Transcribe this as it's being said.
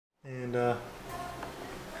And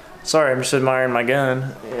sorry, I'm just admiring my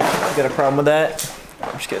gun. Yeah, got a problem with that?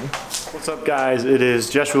 I'm just kidding. What's up, guys? It is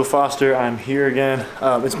Joshua Foster. I'm here again.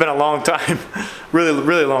 It's been a long time,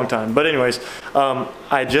 really long time. But anyways,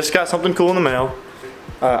 I just got something cool in the mail.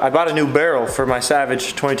 I bought a new barrel for my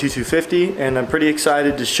Savage 22-250, and I'm pretty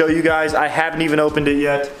excited to show you guys. I haven't even opened it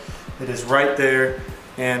yet. It is right there,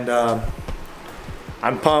 and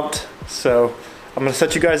I'm pumped. So I'm gonna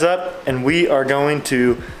set you guys up, and we are going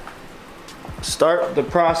to start the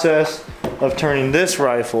process of turning this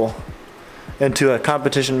rifle into a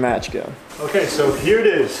competition match gun. Okay, so here it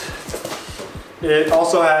is. It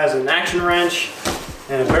also has an action wrench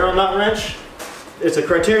and a barrel nut wrench. It's a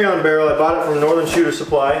Criterion barrel. I bought it from Northern Shooter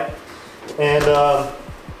Supply, and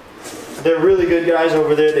they're really good guys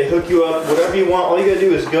over there. They hook you up whatever you want. All you gotta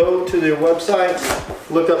do is go to their website,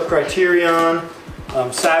 look up Criterion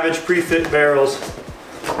Savage pre-fit barrels,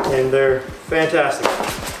 and they're fantastic.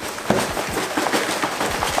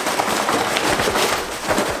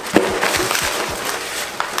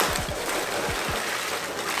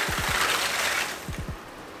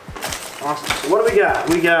 Awesome. So what do we got?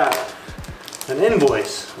 We got an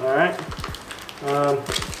invoice, all right?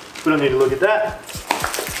 We don't need to look at that.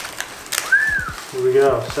 Here we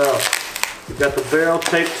go. So we've got the barrel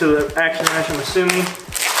taped to the action wrench, I'm assuming.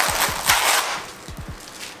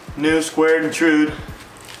 New squared and trued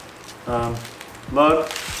lug.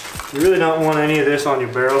 You really don't want any of this on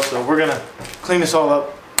your barrel, so we're gonna clean this all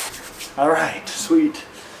up. All right, sweet.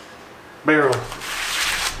 Barrel.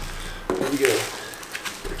 There we go.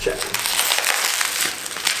 We're checking.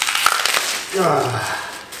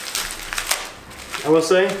 I will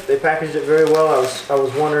say they packaged it very well. I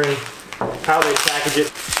was wondering how they package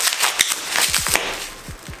it.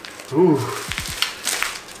 Ooh,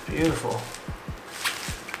 beautiful.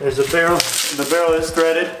 There's a barrel. The barrel is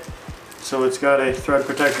threaded, so it's got a thread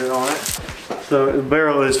protector on it. So the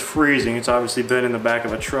barrel is freezing. It's obviously been in the back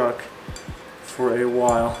of a truck for a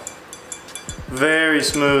while. Very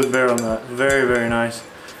smooth barrel nut. Very nice.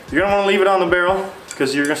 You're gonna want to leave it on the barrel,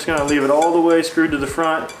 because you're just gonna leave it all the way screwed to the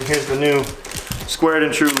front. Here's the new squared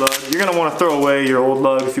and true lug. You're gonna want to throw away your old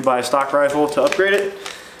lug if you buy a stock rifle to upgrade it,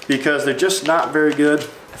 because they're just not very good.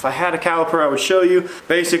 If I had a caliper, I would show you.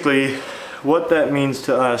 Basically, what that means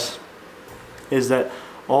to us is that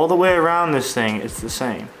all the way around this thing, it's the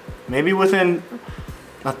same. Maybe within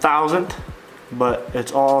a thousandth, but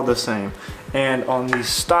it's all the same. And on these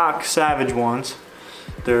stock Savage ones,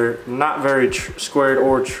 they're not very squared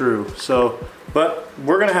or true. So, but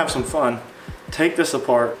we're gonna have some fun. Take this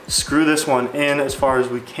apart, screw this one in as far as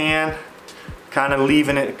we can, kind of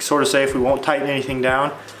leaving it sort of safe. We won't tighten anything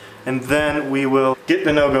down. And then we will get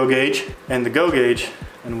the no-go gauge and the go gauge,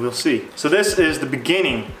 and we'll see. So this is the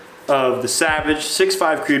beginning of the Savage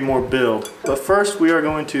 6.5 Creedmoor build. But first we are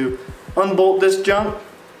going to unbolt this junk,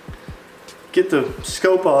 get the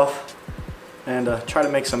scope off, and try to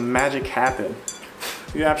make some magic happen.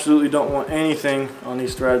 You absolutely don't want anything on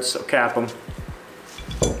these threads, so cap them.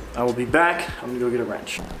 I will be back. I'm gonna go get a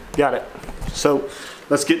wrench. Got it. So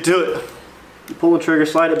let's get to it. You pull the trigger,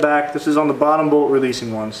 slide it back. This is on the bottom bolt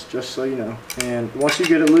releasing ones, just so you know. And once you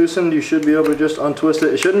get it loosened, you should be able to just untwist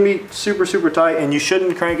it. It shouldn't be super tight, and you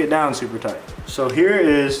shouldn't crank it down super tight. So here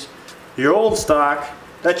is your old stock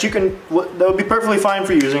that you can, that would be perfectly fine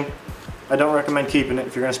for using. I don't recommend keeping it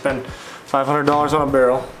if you're gonna spend $500 on a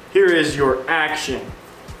barrel. Here is your action,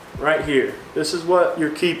 right here. This is what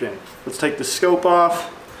you're keeping. Let's take the scope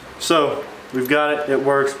off. So we've got it, it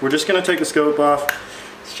works. We're just gonna take the scope off.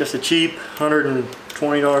 It's just a cheap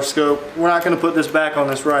 $120 scope. We're not gonna put this back on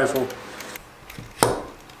this rifle.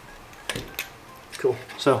 Cool,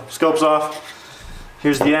 so scope's off.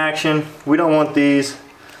 Here's the action. We don't want these.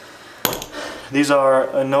 These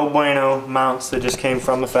are a no bueno mounts that just came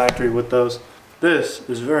from the factory with those. This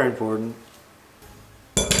is very important.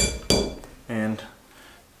 And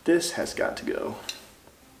this has got to go.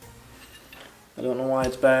 I don't know why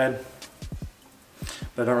it's bad,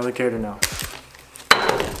 but I don't really care to know.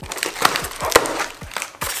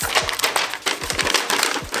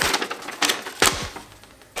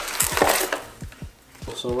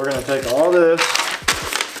 So we're gonna take all this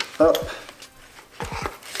up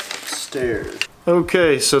stairs.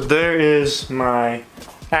 Okay, so there is my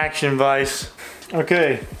action vise.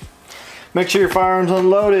 Okay, make sure your firearm's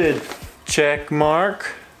unloaded. Check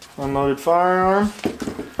mark, unloaded firearm.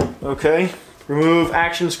 Okay, remove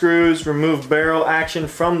action screws, remove barrel action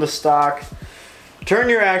from the stock. Turn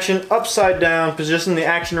your action upside down, position the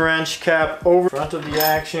action wrench cap over front of the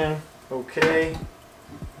action. Okay.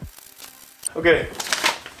 Okay,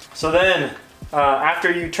 so then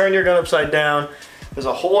after you turn your gun upside down, there's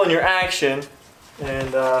a hole in your action,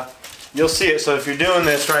 and you'll see it. So if you're doing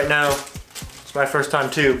this right now, it's my first time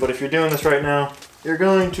too, but if you're doing this right now, you're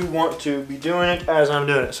going to want to be doing it as I'm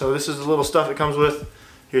doing it. So this is the little stuff it comes with.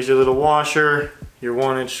 Here's your little washer, your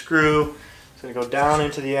 1-inch screw. It's gonna go down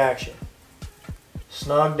into the action.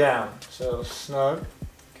 Snug down, so snug,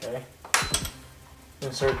 okay.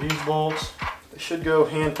 Insert these bolts. They should go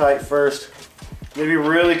hand tight first. You gotta be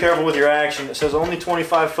really careful with your action. It says only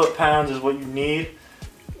 25 foot-pounds is what you need.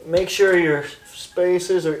 Make sure your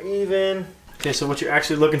spaces are even. Okay, so what you're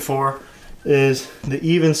actually looking for is the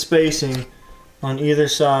even spacing on either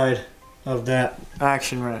side of that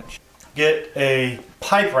action wrench. Get a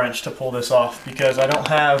pipe wrench to pull this off because I don't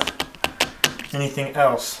have anything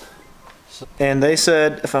else. And they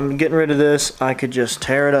said if I'm getting rid of this, I could just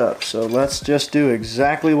tear it up. So let's just do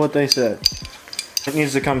exactly what they said. It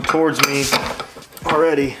needs to come towards me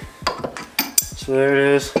already. So there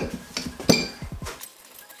it is.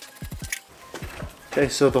 Okay,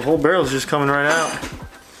 so the whole barrel is just coming right out.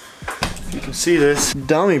 You can see this,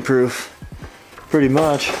 dummy proof, pretty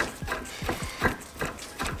much.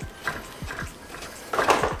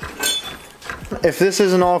 If this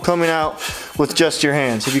isn't all coming out with just your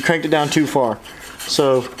hands, if you cranked it down too far.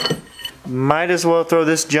 So, might as well throw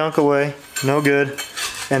this junk away, no good.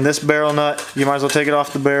 And this barrel nut, you might as well take it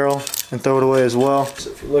off the barrel and throw it away as well. So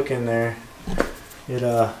if you look in there,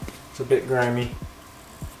 it's a bit grimy.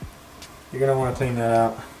 You're gonna want to clean that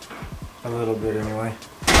out a little bit anyway.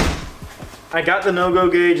 I got the no-go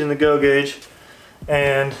gauge and the go gauge,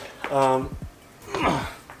 and I'm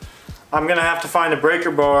gonna have to find a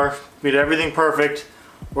breaker bar, get everything perfect.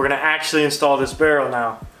 We're gonna actually install this barrel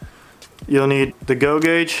now. You'll need the go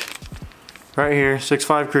gauge right here,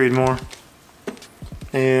 6.5 Creedmoor,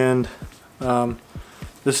 and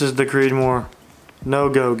this is the Creedmoor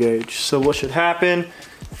no-go gauge. So what should happen,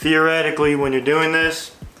 theoretically, when you're doing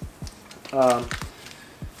this,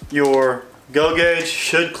 your go gauge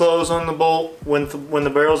should close on the bolt when the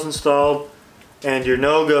barrel's installed, and your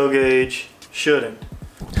no-go gauge shouldn't.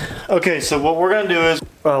 Okay, so what we're gonna do is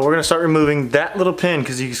we're gonna start removing that little pin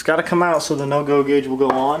because it's got to come out so the no-go gauge will go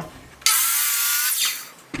on.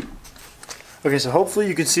 Okay, so hopefully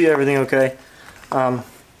you can see everything okay. What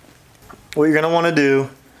you're gonna want to do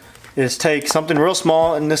is take something real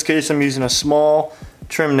small. In this case, I'm using a small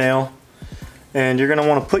trim nail. And you're gonna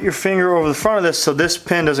want to put your finger over the front of this so this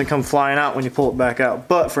pin doesn't come flying out when you pull it back out.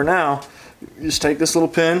 But for now, you just take this little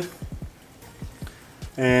pin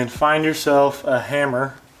and find yourself a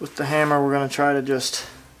hammer. With the hammer, we're gonna try to just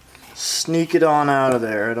sneak it on out of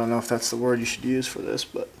there. I don't know if that's the word you should use for this,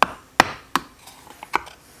 but.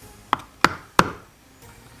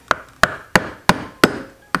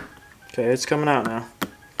 Okay, it's coming out now.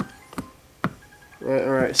 Right,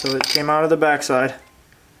 alright, so it came out of the backside.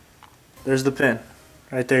 There's the pin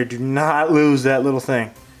right there. Do not lose that little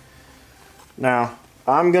thing. Now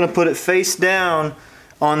I'm gonna put it face down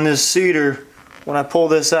on this cedar when I pull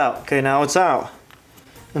this out. Okay, now it's out,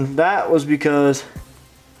 and that was because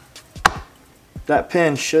that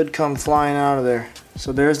pin should come flying out of there.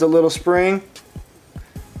 So there's the little spring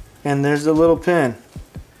and there's the little pin.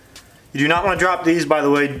 You do not want to drop these, by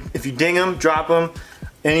the way. If you ding them, drop them,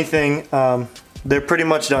 anything, they're pretty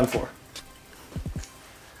much done for.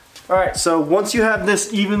 Alright, so once you have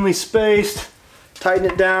this evenly spaced, tighten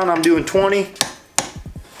it down. I'm doing 20.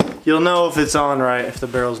 You'll know if it's on right, if the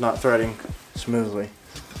barrel's not threading smoothly.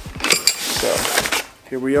 So,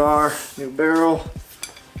 here we are, new barrel.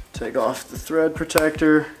 Take off the thread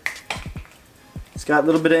protector. It's got a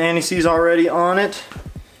little bit of anti-seize already on it.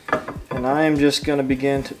 And I am just going to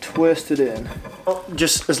begin to twist it in.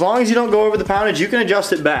 Just as long as you don't go over the poundage, you can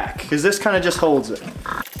adjust it back, because this kind of just holds it.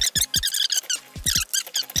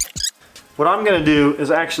 What I'm gonna do is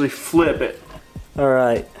actually flip it. All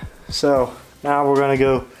right, so now we're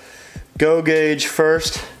gonna go gauge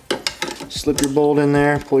first. Slip your bolt in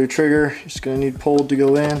there, pull your trigger. You're just gonna need pulled to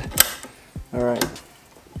go in. All right,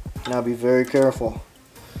 now be very careful.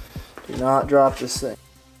 Do not drop this thing.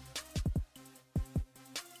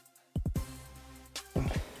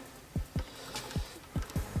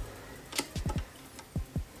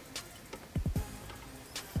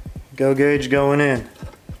 Go gauge going in.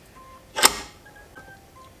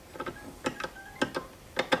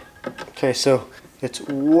 Okay, so it's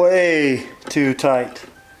way too tight.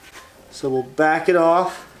 So we'll back it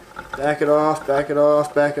off, back it off, back it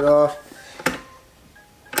off, back it off.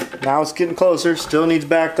 Now it's getting closer, still needs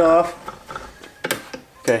backed off.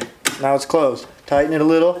 Okay, now it's closed. Tighten it a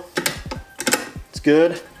little. It's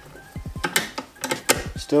good.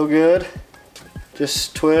 Still good.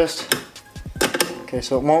 Just twist. Okay,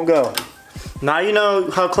 so it won't go. Now you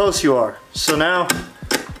know how close you are. So now,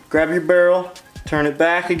 grab your barrel, turn it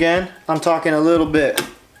back again. I'm talking a little bit,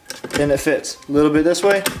 then it fits. A little bit this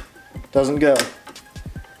way, doesn't go.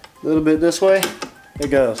 A little bit this way, it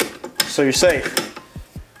goes. So you're safe.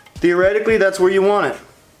 Theoretically, that's where you want it.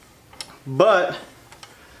 But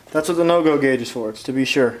that's what the no-go gauge is for, it's to be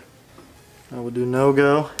sure. Now we'll do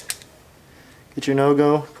no-go. Get your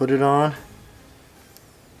no-go, put it on.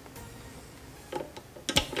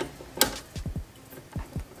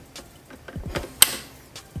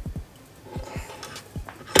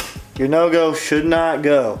 Your no-go should not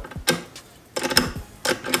go.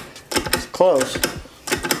 It's close,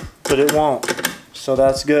 but it won't. So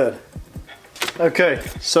that's good. Okay,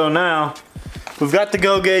 so now we've got the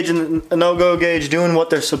go gauge and the no-go gauge doing what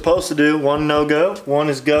they're supposed to do. One no-go, one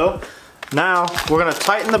is go. Now we're gonna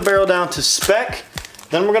tighten the barrel down to spec,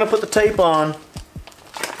 then we're gonna put the tape on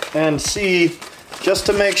and see just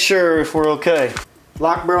to make sure if we're okay.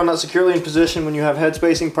 Lock barrel nut securely in position when you have head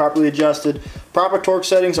spacing properly adjusted. Proper torque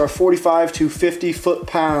settings are 45 to 50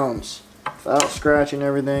 foot-pounds. Without scratching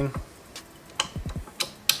everything.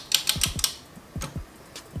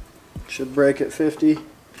 Should break at 50.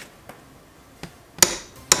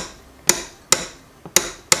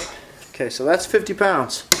 Okay, so that's 50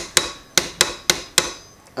 pounds.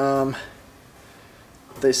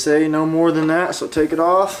 They say no more than that, so take it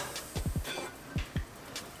off.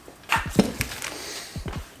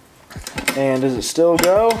 And does it still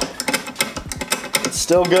go? It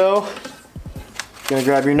still go. Gonna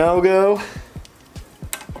grab your no-go.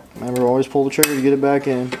 Remember, always pull the trigger to get it back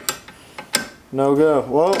in. No-go.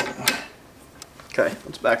 Whoa. Okay,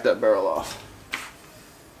 let's back that barrel off.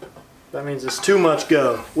 That means it's too much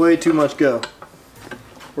go. Way too much go.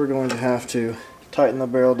 We're going to have to tighten the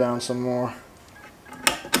barrel down some more.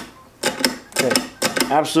 Okay,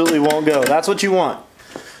 absolutely won't go. That's what you want.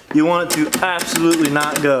 You want it to absolutely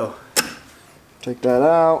not go. Take that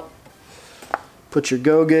out. Put your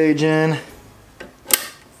go gauge in.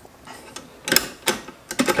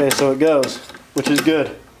 Okay, so it goes, which is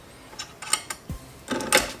good.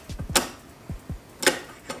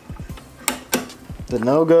 The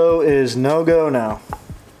no-go is no-go now.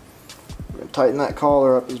 We're going to tighten that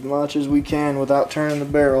collar up as much as we can without turning the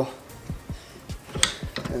barrel.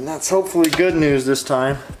 And that's hopefully good news this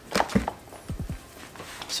time.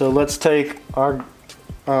 So let's take our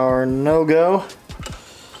no-go.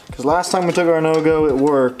 Because last time we took our no-go, it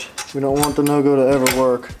worked. We don't want the no-go to ever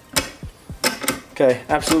work. Okay,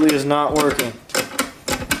 absolutely is not working.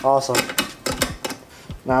 Awesome.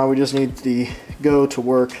 Now we just need the go to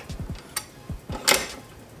work.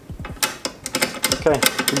 Okay,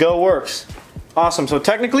 the go works. Awesome, so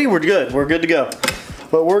technically we're good. We're good to go.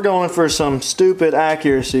 But we're going for some stupid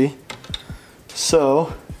accuracy.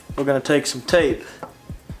 So, we're gonna take some tape.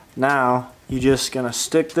 Now, you're just gonna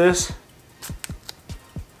stick this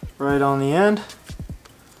right on the end.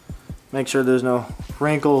 Make sure there's no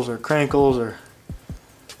wrinkles or crinkles or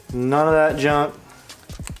none of that junk.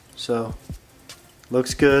 So,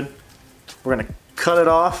 looks good. We're gonna cut it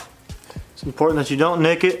off. It's important that you don't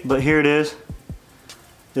nick it, but here it is.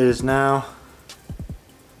 It is now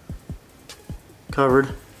covered.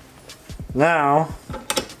 Now,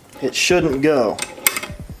 it shouldn't go.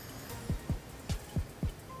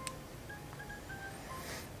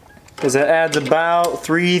 Because it adds about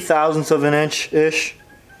 3/1000ths of an inch-ish.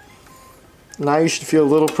 Now you should feel a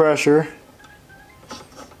little pressure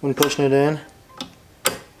when pushing it in.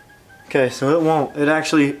 Okay, so it won't.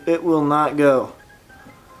 It will not go.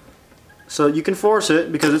 So you can force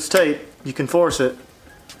it because it's tape. You can force it.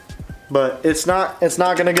 But it's not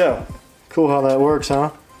gonna go. Cool how that works, huh?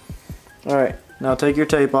 Alright, now take your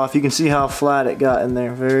tape off. You can see how flat it got in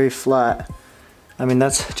there. Very flat. I mean,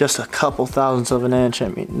 that's just a couple thousandths of an inch. I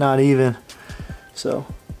mean, not even. So,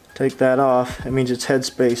 take that off. It means it's head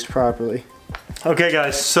spaced properly. Okay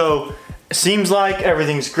guys, so it seems like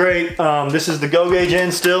everything's great. This is the go gauge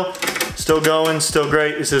in still going, still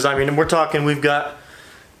great. This is, I mean, we're talking, we've got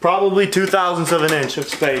probably 2/1000ths of an inch of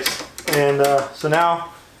space. And so now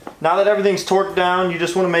that everything's torqued down, you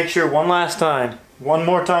just want to make sure one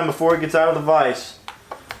more time before it gets out of the vise.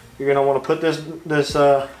 You're gonna want to put this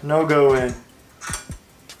no-go in.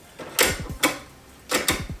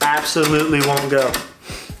 Absolutely won't go.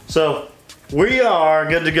 So we are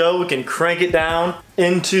good to go. We can crank it down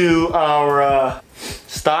into our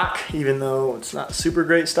stock, even though it's not super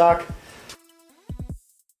great stock.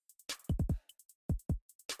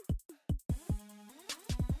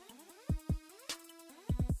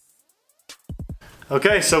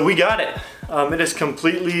 Okay, so we got it. It is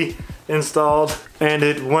completely installed and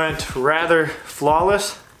it went rather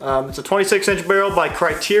flawless. It's a 26-inch barrel by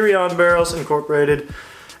Criterion Barrels Incorporated,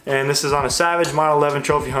 and this is on a Savage Model 11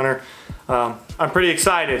 Trophy Hunter. I'm pretty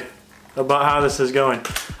excited about how this is going.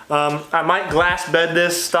 I might glass bed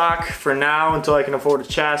this stock for now until I can afford a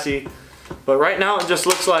chassis, but right now it just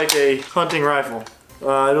looks like a hunting rifle.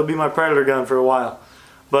 It'll be my Predator gun for a while.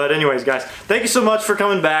 But anyways, guys, thank you so much for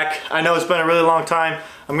coming back. I know it's been a really long time.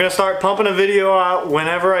 I'm gonna start pumping a video out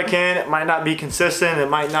whenever I can. It might not be consistent. It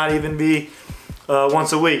might not even be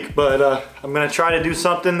once a week, but I'm gonna try to do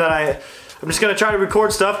something that I'm just gonna try to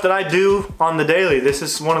record stuff that I do on the daily. This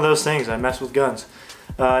is one of those things. I mess with guns.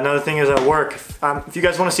 Another thing is at work. If you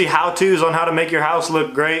guys want to see how-tos on how to make your house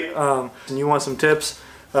look great, and you want some tips,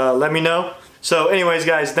 let me know. So anyways,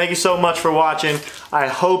 guys, thank you so much for watching. I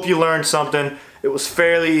hope you learned something. It was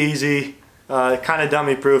fairly easy, kind of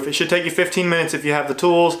dummy proof. It should take you 15 minutes if you have the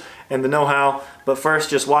tools and the know-how, but first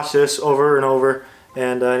just watch this over and over.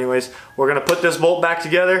 And anyways, we're gonna put this bolt back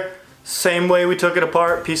together same way we took it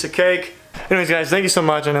apart, piece of cake. Anyways, guys, thank you so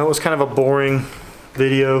much. I know it was kind of a boring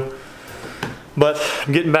video, but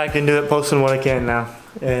I'm getting back into it, posting what I can now.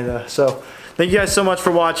 And so thank you guys so much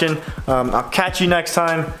for watching. I'll catch you next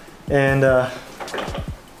time, and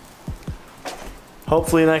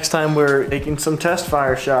hopefully next time we're taking some test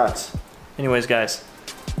fire shots. Anyways, guys,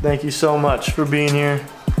 thank you so much for being here.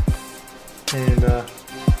 And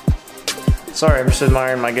sorry, I'm just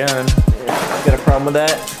admiring my gun. Yeah, got a problem with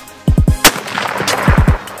that?